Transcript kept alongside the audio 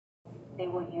they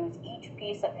will use each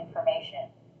piece of information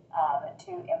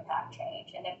to impact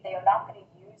change. And if they are not going to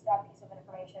use that piece of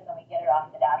information, then we get it off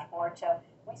the dashboard. So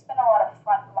we spend a lot of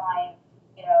frontline,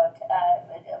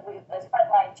 as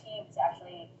frontline teams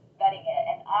actually vetting it.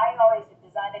 And I always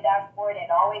design a dashboard.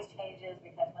 It always changes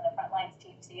because when the frontline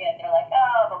team see it, they're like,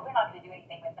 oh, but we're not going to do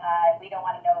anything with that. We don't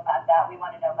want to know about that. We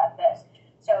want to know about this.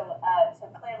 So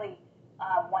clearly,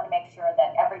 want to make sure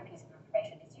that every piece of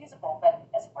information is usable. But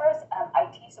as far as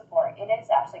IT support, it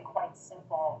is actually quite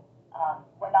simple.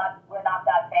 We're not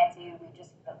that fancy. We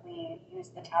use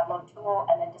the Tableau tool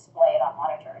and then display it on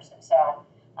monitors. And so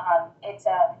it's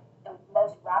the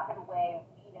most rapid way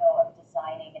we know of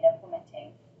designing and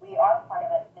implementing. We are part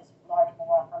of this large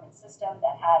mobile performance system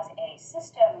that has a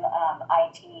system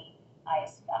IT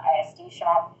ISD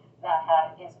shop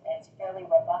that is fairly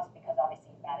robust because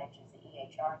obviously it manages the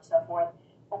EHR and so forth.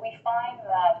 But we find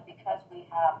that because we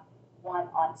have one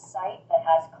on site that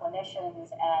has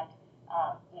clinicians and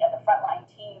the frontline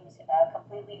teams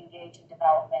completely engaged in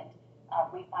development,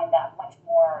 we find that much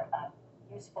more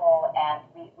useful, and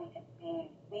we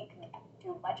can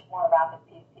do much more rapid